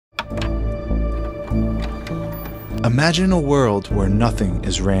Imagine a world where nothing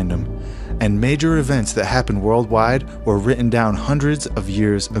is random, and major events that happen worldwide were written down hundreds of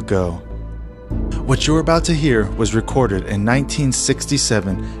years ago. What you're about to hear was recorded in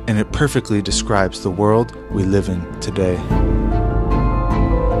 1967, and it perfectly describes the world we live in today.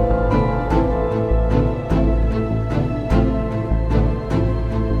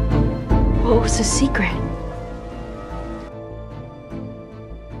 What was the secret?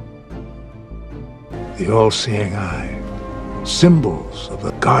 The all-seeing eye. Symbols of the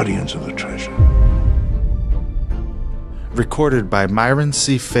guardians of the treasure. Recorded by Myron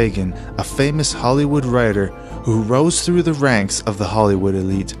C. Fagan, a famous Hollywood writer who rose through the ranks of the Hollywood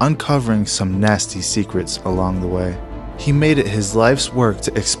elite, uncovering some nasty secrets along the way. He made it his life's work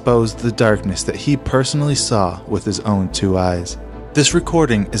to expose the darkness that he personally saw with his own two eyes. This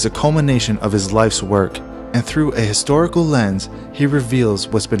recording is a culmination of his life's work, and through a historical lens, he reveals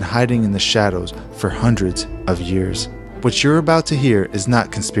what's been hiding in the shadows for hundreds of years. What you're about to hear is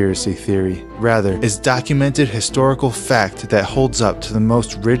not conspiracy theory, rather is documented historical fact that holds up to the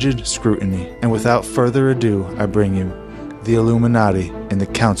most rigid scrutiny. And without further ado, I bring you the Illuminati and the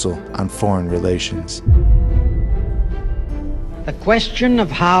Council on Foreign Relations. The question of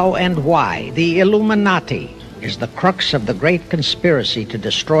how and why the Illuminati is the crux of the great conspiracy to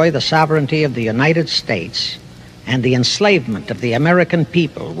destroy the sovereignty of the United States and the enslavement of the American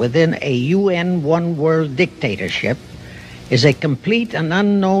people within a UN one-world dictatorship is a complete and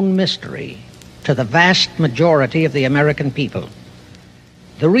unknown mystery to the vast majority of the American people.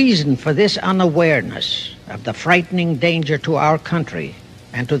 The reason for this unawareness of the frightening danger to our country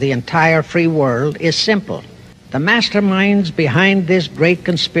and to the entire free world is simple. The masterminds behind this great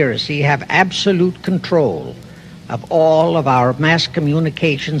conspiracy have absolute control of all of our mass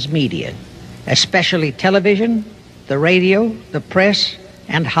communications media, especially television, the radio, the press,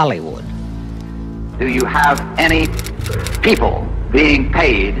 and Hollywood. Do you have any people being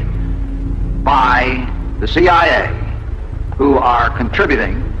paid by the CIA who are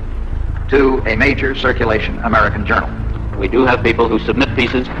contributing to a major circulation American journal? We do have people who submit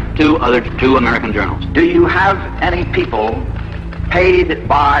pieces to two American journals. Do you have any people paid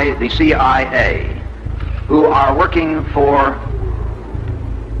by the CIA who are working for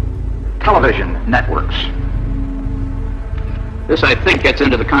television networks? This, I think, gets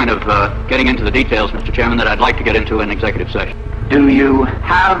into the kind of getting into the details, Mr. Chairman, that I'd like to get into in executive session. Do you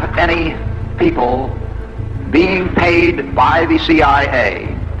have any people being paid by the CIA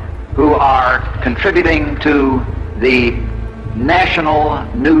who are contributing to the national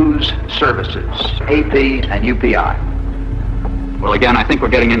news services, AP and UPI? Well, again, I think we're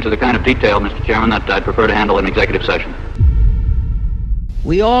getting into the kind of detail, Mr. Chairman, that I'd prefer to handle in executive session.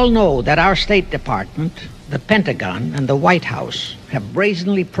 We all know that our State Department, the Pentagon, and the White House have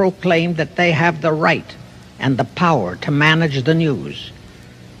brazenly proclaimed that they have the right and the power to manage the news,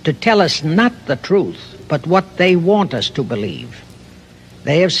 to tell us not the truth, but what they want us to believe.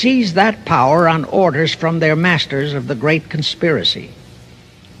 They have seized that power on orders from their masters of the great conspiracy.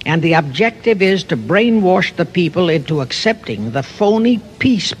 And the objective is to brainwash the people into accepting the phony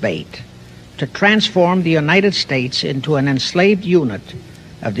peace bait to transform the United States into an enslaved unit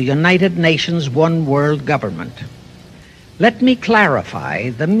of the United Nations one world government. Let me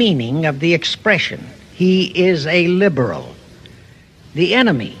clarify the meaning of the expression, "he is a liberal." The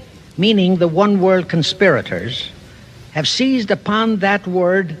enemy, meaning the one world conspirators, have seized upon that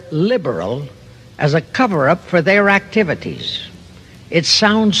word liberal as a cover-up for their activities. It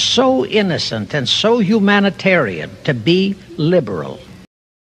sounds so innocent and so humanitarian to be liberal.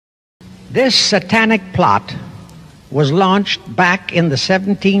 This satanic plot was launched back in the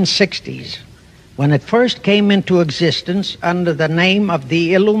 1760s when it first came into existence under the name of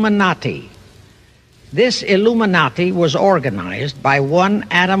the Illuminati. This Illuminati was organized by one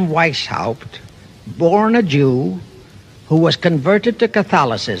Adam Weishaupt, born a Jew, who was converted to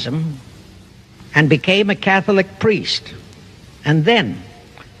Catholicism and became a Catholic priest, and then,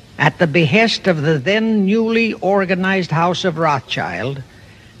 at the behest of the then newly organized House of Rothschild,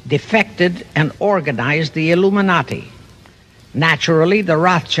 defected and organized the Illuminati. Naturally, the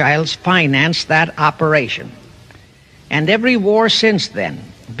Rothschilds financed that operation. And every war since then,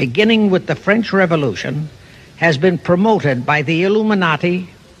 beginning with the French Revolution, has been promoted by the Illuminati,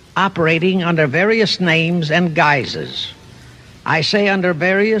 operating under various names and guises. I say under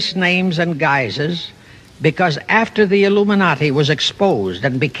various names and guises because after the Illuminati was exposed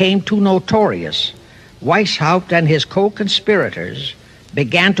and became too notorious, Weishaupt and his co-conspirators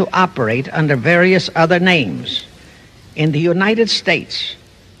began to operate under various other names. In the United States,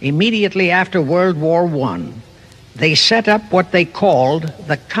 immediately after World War I, they set up what they called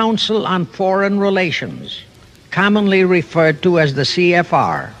the Council on Foreign Relations, commonly referred to as the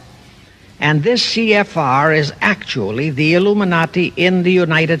CFR. And this CFR is actually the Illuminati in the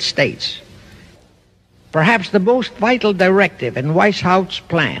United States. Perhaps the most vital directive in Weishaupt's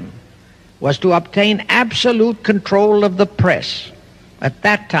plan was to obtain absolute control of the press, at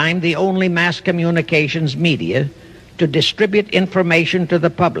that time the only mass communications media, to distribute information to the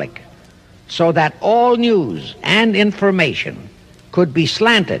public, so that all news and information could be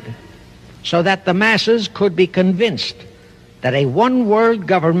slanted, so that the masses could be convinced that a one-world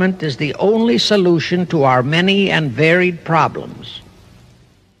government is the only solution to our many and varied problems.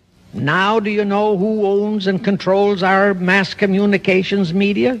 Now do you know who owns and controls our mass communications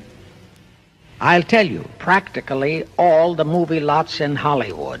media? I'll tell you, practically all the movie lots in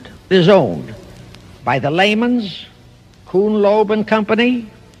Hollywood is owned by the Lehmans, Kuhn Loeb and Company,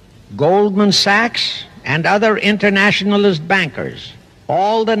 Goldman Sachs, and other internationalist bankers.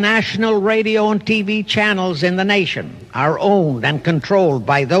 All the national radio and TV channels in the nation are owned and controlled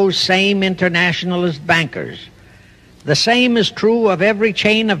by those same internationalist bankers. The same is true of every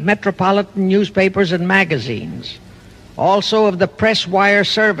chain of metropolitan newspapers and magazines, also of the press wire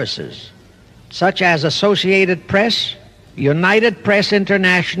services, such as Associated Press, United Press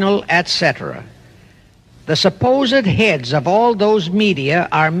International, etc. The supposed heads of all those media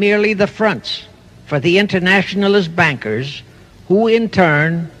are merely the fronts for the internationalist bankers, who in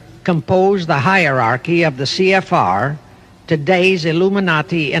turn compose the hierarchy of the CFR, today's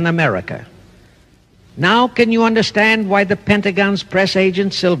Illuminati in America. Now can you understand why the Pentagon's press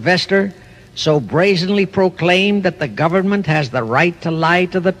agent Sylvester so brazenly proclaimed that the government has the right to lie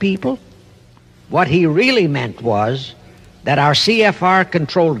to the people? What he really meant was that our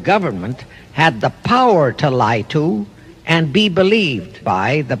CFR-controlled government had the power to lie to and be believed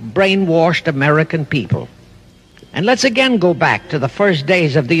by the brainwashed American people. And let's again go back to the first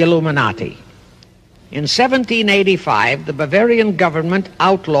days of the Illuminati. In 1785, the Bavarian government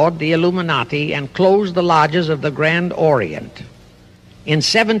outlawed the Illuminati and closed the lodges of the Grand Orient. In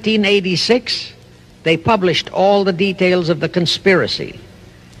 1786, they published all the details of the conspiracy.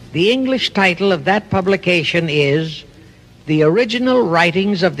 The English title of that publication is The Original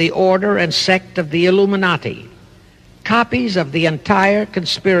Writings of the Order and Sect of the Illuminati. Copies of the entire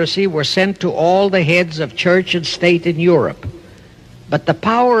conspiracy were sent to all the heads of church and state in Europe. But the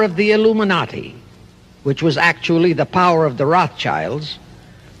power of the Illuminati, which was actually the power of the Rothschilds,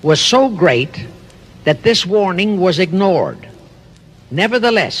 was so great that this warning was ignored.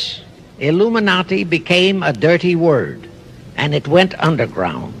 Nevertheless, Illuminati became a dirty word, and it went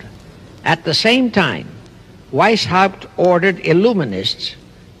underground. At the same time, Weishaupt ordered Illuminists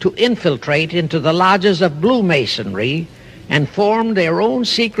to infiltrate into the lodges of Blue Masonry and form their own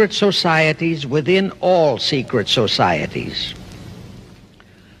secret societies within all secret societies.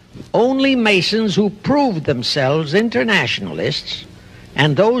 Only Masons who proved themselves internationalists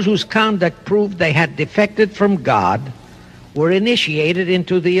and those whose conduct proved they had defected from God were initiated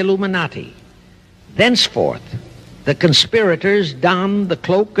into the Illuminati. Thenceforth, the conspirators donned the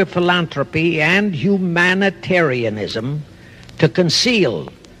cloak of philanthropy and humanitarianism to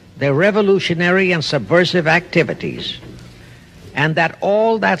conceal their revolutionary and subversive activities, and that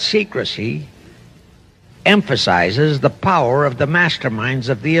all that secrecy emphasizes the power of the masterminds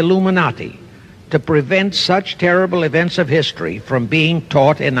of the Illuminati to prevent such terrible events of history from being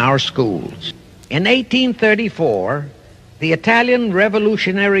taught in our schools. In 1834, the Italian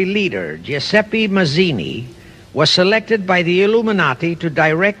revolutionary leader Giuseppe Mazzini was selected by the Illuminati to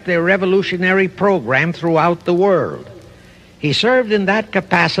direct their revolutionary program throughout the world. He served in that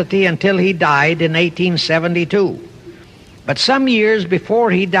capacity until he died in 1872. But some years before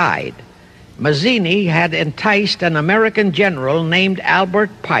he died, Mazzini had enticed an American general named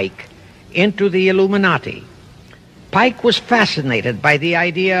Albert Pike into the Illuminati. Pike was fascinated by the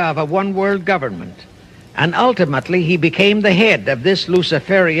idea of a one-world government, and ultimately he became the head of this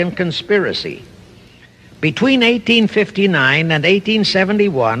Luciferian conspiracy. Between 1859 and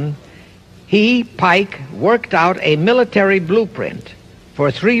 1871, he, Pike, worked out a military blueprint for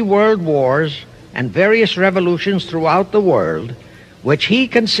 3 world wars and various revolutions throughout the world, which he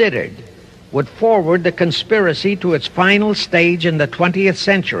considered would forward the conspiracy to its final stage in the 20th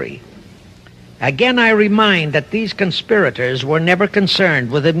century. Again, I remind that these conspirators were never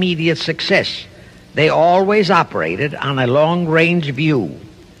concerned with immediate success. They always operated on a long-range view.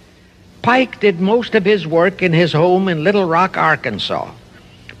 Pike did most of his work in his home in Little Rock, Arkansas.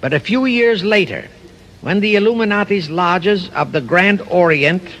 But a few years later, when the Illuminati's lodges of the Grand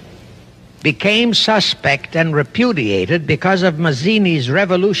Orient became suspect and repudiated because of Mazzini's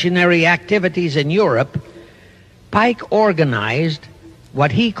revolutionary activities in Europe, Pike organized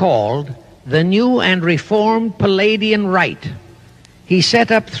what he called the new and reformed Palladian Rite. He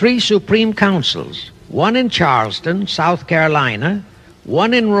set up 3 Supreme Councils, one in Charleston, South Carolina,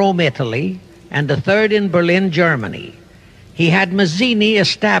 one in Rome, Italy, and the third in Berlin, Germany. He had Mazzini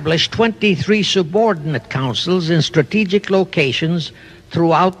establish 23 subordinate councils in strategic locations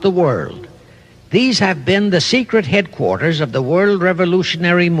throughout the world. These have been the secret headquarters of the world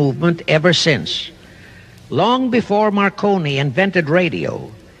revolutionary movement ever since. Long before Marconi invented radio,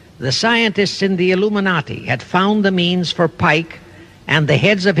 the scientists in the Illuminati had found the means for Pike and the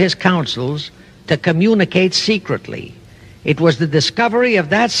heads of his councils to communicate secretly. It was the discovery of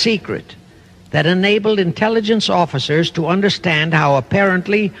that secret that enabled intelligence officers to understand how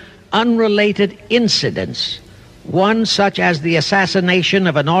apparently unrelated incidents, one such as the assassination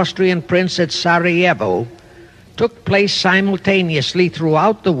of an Austrian prince at Sarajevo, took place simultaneously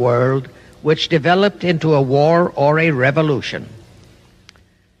throughout the world, which developed into a war or a revolution.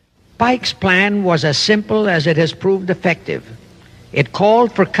 Pike's plan was as simple as it has proved effective. It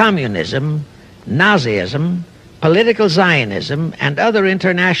called for communism, Nazism, political Zionism, and other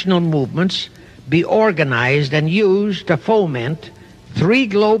international movements be organized and used to foment 3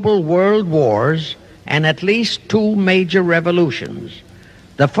 global world wars and at least 2 major revolutions.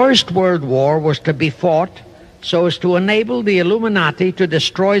 The First World War was to be fought so as to enable the Illuminati to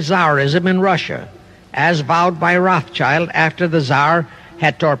destroy Tsarism in Russia, as vowed by Rothschild after the Tsar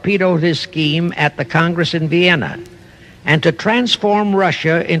had torpedoed his scheme at the Congress in Vienna, and to transform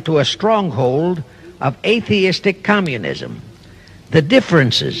Russia into a stronghold of atheistic communism. The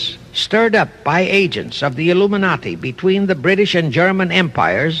differences stirred up by agents of the Illuminati between the British and German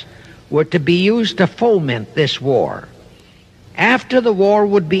empires were to be used to foment this war. After the war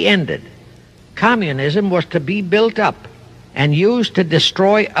would be ended, communism was to be built up and used to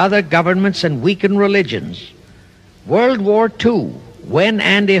destroy other governments and weaken religions. World War II, when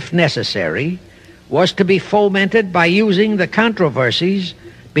and if necessary, was to be fomented by using the controversies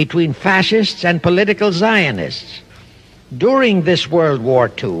between fascists and political Zionists. During this World War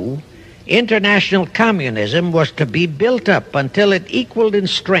II, international communism was to be built up until it equaled in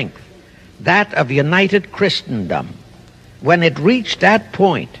strength that of united Christendom. When it reached that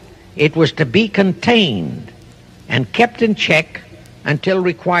point, it was to be contained and kept in check until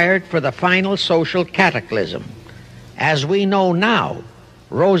required for the final social cataclysm. As we know now,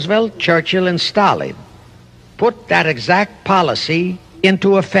 Roosevelt, Churchill, and Stalin put that exact policy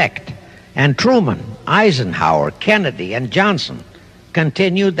into effect, and Truman, Eisenhower, Kennedy, and Johnson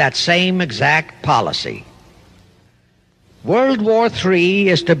continued that same exact policy. World War III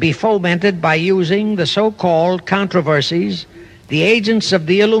is to be fomented by using the so-called controversies the agents of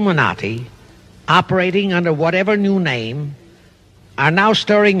the Illuminati, operating under whatever new name, are now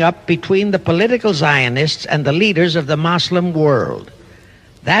stirring up between the political Zionists and the leaders of the Muslim world.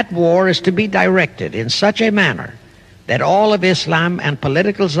 That war is to be directed in such a manner that all of Islam and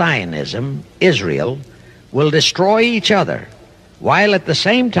political Zionism, Israel, will destroy each other, while at the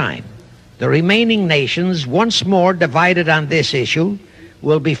same time the remaining nations, once more divided on this issue,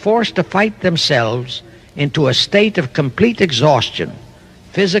 will be forced to fight themselves into a state of complete exhaustion,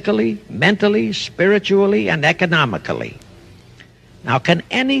 physically, mentally, spiritually, and economically. Now, can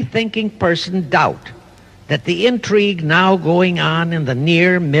any thinking person doubt that the intrigue now going on in the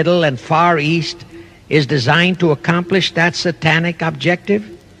Near, Middle, and Far East is designed to accomplish that satanic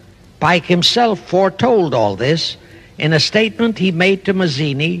objective? Pike himself foretold all this in a statement he made to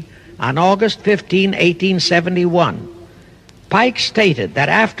Mazzini on August 15, 1871. Pike stated that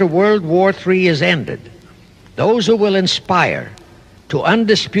after World War III is ended, those who will inspire to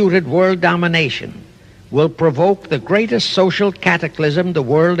undisputed world domination will provoke the greatest social cataclysm the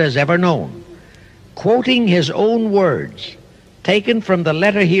world has ever known. Quoting his own words, taken from the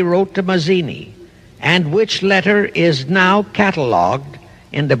letter he wrote to Mazzini, and which letter is now catalogued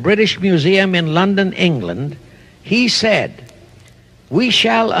in the British Museum in London, England, he said, "We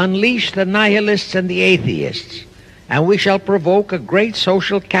shall unleash the nihilists and the atheists, and we shall provoke a great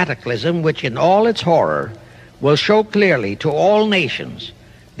social cataclysm which in all its horror will show clearly to all nations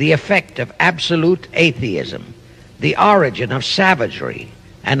the effect of absolute atheism, the origin of savagery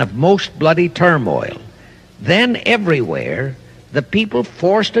and of most bloody turmoil. Then everywhere the people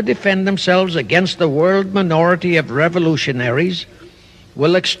forced to defend themselves against the world minority of revolutionaries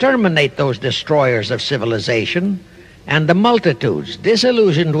will exterminate those destroyers of civilization, and the multitudes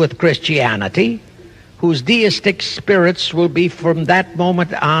disillusioned with Christianity, whose deistic spirits will be from that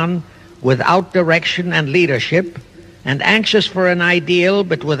moment on without direction and leadership, and anxious for an ideal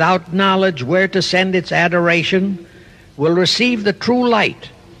but without knowledge where to send its adoration, will receive the true light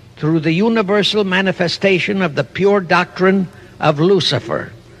through the universal manifestation of the pure doctrine of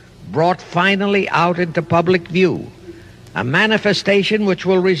Lucifer. brought finally out into public view, a manifestation which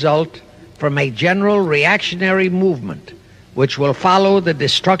will result from a general reactionary movement which will follow the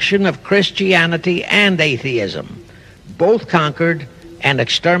destruction of Christianity and atheism, both conquered and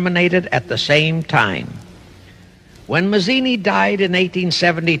exterminated at the same time. When Mazzini died in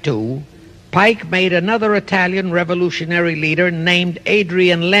 1872, Pike made another Italian revolutionary leader named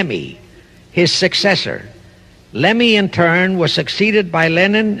Adrian Lemmi his successor. Lemmi, in turn, was succeeded by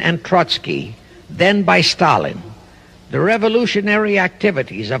Lenin and Trotsky, then by Stalin. The revolutionary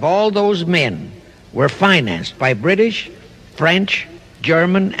activities of all those men were financed by British, French,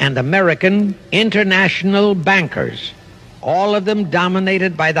 German, and American international bankers, all of them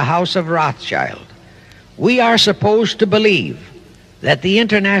dominated by the House of Rothschild. We are supposed to believe that the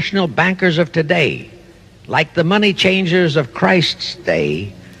international bankers of today, like the money changers of Christ's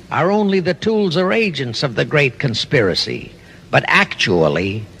day, are only the tools or agents of the great conspiracy, but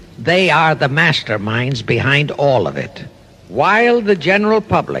actually they are the masterminds behind all of it. While the general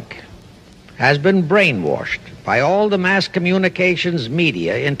public has been brainwashed by all the mass communications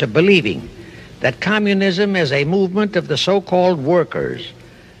media into believing that communism is a movement of the so-called workers,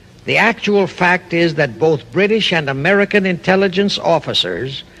 the actual fact is that both British and American intelligence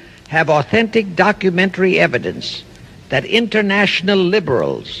officers have authentic documentary evidence that international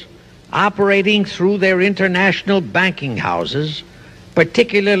liberals operating through their international banking houses,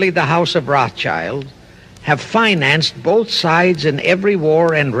 particularly the House of Rothschild, have financed both sides in every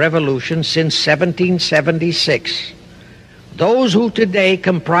war and revolution since 1776. Those who today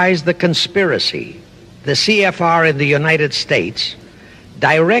comprise the conspiracy, the CFR in the United States,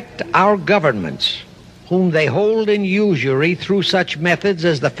 direct our governments, whom they hold in usury through such methods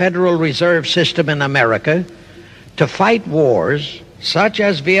as the Federal Reserve System in America, to fight wars such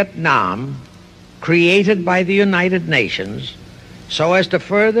as Vietnam, created by the United Nations, so as to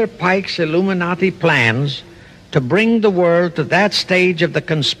further Pike's Illuminati plans to bring the world to that stage of the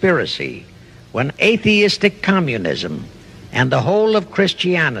conspiracy when atheistic communism and the whole of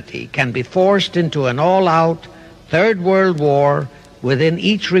Christianity can be forced into an all-out Third World War within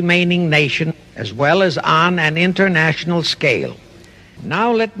each remaining nation, as well as on an international scale.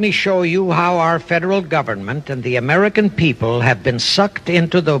 Now let me show you how our federal government and the American people have been sucked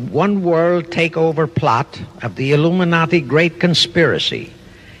into the one-world takeover plot of the Illuminati Great Conspiracy.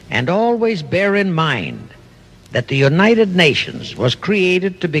 And always bear in mind that the United Nations was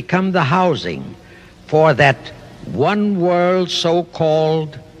created to become the housing for that one-world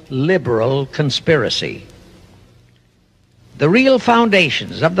so-called liberal conspiracy. The real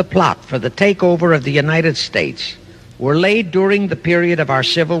foundations of the plot for the takeover of the United States were laid during the period of our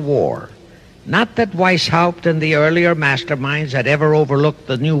Civil War. Not that Weishaupt and the earlier masterminds had ever overlooked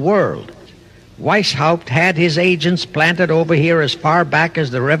the New World. Weishaupt had his agents planted over here as far back as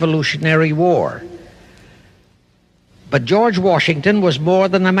the Revolutionary War. But George Washington was more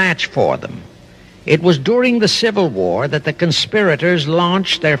than a match for them. It was during the Civil War that the conspirators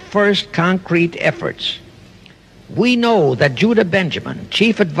launched their first concrete efforts. We know that Judah Benjamin,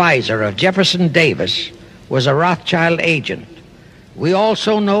 chief advisor of Jefferson Davis, was a Rothschild agent. We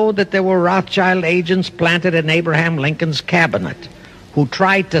also know that there were Rothschild agents planted in Abraham Lincoln's cabinet who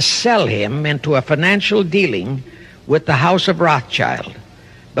tried to sell him into a financial dealing with the House of Rothschild.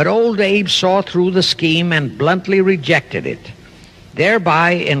 But old Abe saw through the scheme and bluntly rejected it,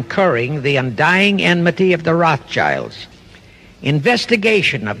 thereby incurring the undying enmity of the Rothschilds.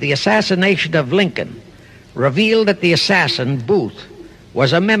 Investigation of the assassination of Lincoln revealed that the assassin, Booth,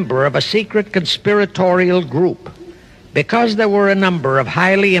 was a member of a secret conspiratorial group. Because there were a number of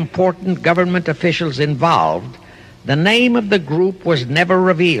highly important government officials involved, the name of the group was never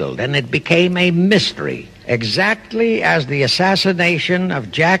revealed, and it became a mystery, exactly as the assassination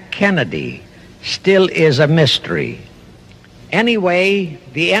of Jack Kennedy still is a mystery. Anyway,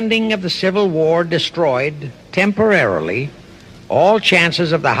 the ending of the Civil War destroyed, temporarily, all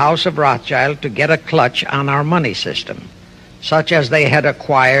chances of the House of Rothschild to get a clutch on our money system, such as they had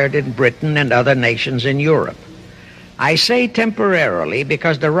acquired in Britain and other nations in Europe. I say temporarily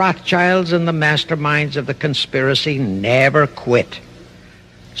because the Rothschilds and the masterminds of the conspiracy never quit.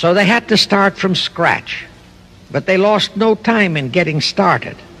 So they had to start from scratch, but they lost no time in getting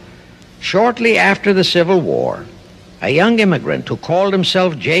started. Shortly after the Civil War, a young immigrant who called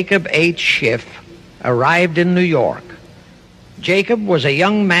himself Jacob H. Schiff arrived in New York. Jacob was a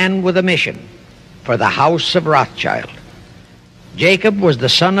young man with a mission for the House of Rothschild. Jacob was the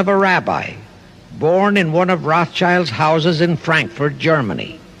son of a rabbi, born in one of Rothschild's houses in Frankfurt,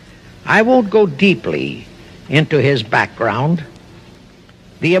 Germany. I won't go deeply into his background.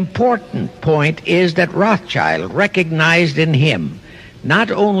 The important point is that Rothschild recognized in him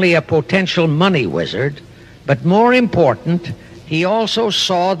not only a potential money wizard, but more important, he also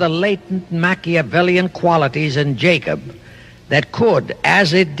saw the latent Machiavellian qualities in Jacob that could,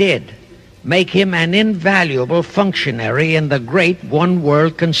 as it did, make him an invaluable functionary in the great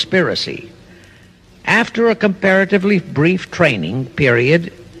one-world conspiracy. After a comparatively brief training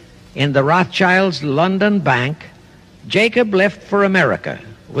period in the Rothschilds' London bank, Jacob left for America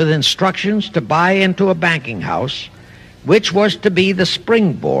with instructions to buy into a banking house, which was to be the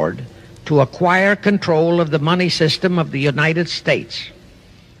springboard to acquire control of the money system of the United States.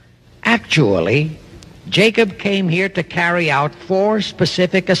 Actually, Jacob came here to carry out 4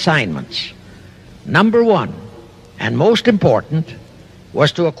 specific assignments. Number 1, and most important,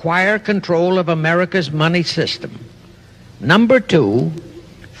 was to acquire control of America's money system. Number 2,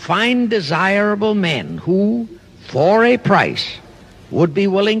 find desirable men who, for a price, would be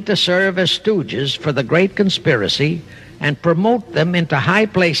willing to serve as stooges for the great conspiracy and promote them into high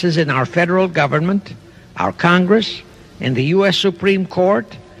places in our federal government, our Congress, in the U.S. Supreme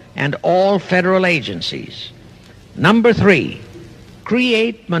Court, and all federal agencies. Number 3,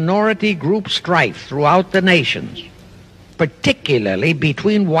 create minority group strife throughout the nations, particularly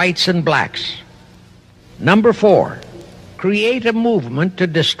between whites and blacks. Number 4, create a movement to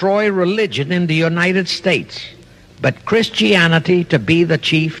destroy religion in the United States, but Christianity to be the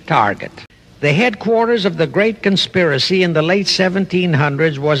chief target. The headquarters of the great conspiracy in the late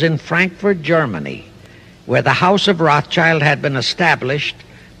 1700s was in Frankfurt, Germany, where the House of Rothschild had been established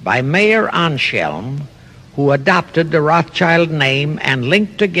by Mayer Anschelm, who adopted the Rothschild name and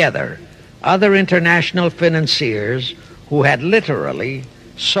linked together other international financiers who had literally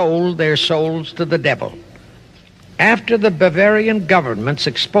sold their souls to the devil. After the Bavarian government's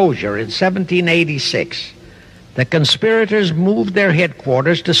exposure in 1786, the conspirators moved their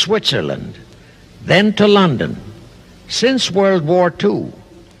headquarters to Switzerland, then to London. Since World War II,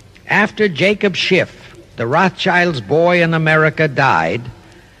 after Jacob Schiff, the Rothschilds' boy in America, died,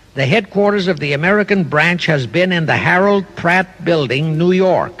 the headquarters of the American branch has been in the Harold Pratt Building, New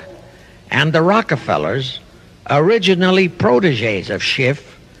York, and the Rockefellers, originally protégés of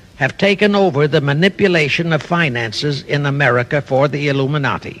Schiff, have taken over the manipulation of finances in America for the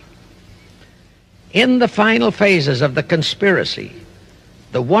Illuminati. In the final phases of the conspiracy,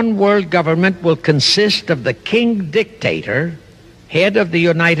 the one-world government will consist of the king dictator, head of the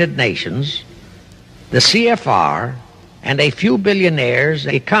United Nations, the CFR, and a few billionaires,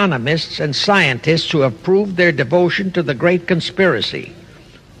 economists, and scientists who have proved their devotion to the great conspiracy.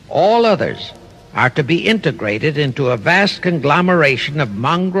 All others are to be integrated into a vast conglomeration of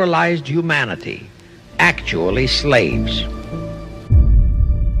mongrelized humanity, actually slaves.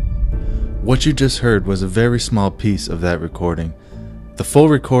 What you just heard was a very small piece of that recording. The full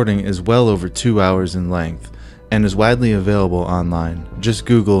recording is well over 2 hours in length and is widely available online. Just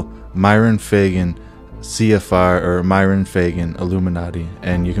Google Myron Fagan CFR or Myron Fagan Illuminati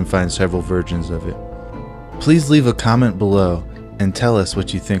and you can find several versions of it. Please leave a comment below and tell us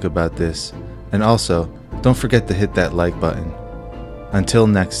what you think about this. And also, don't forget to hit that like button. Until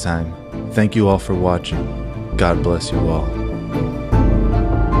next time, thank you all for watching. God bless you all.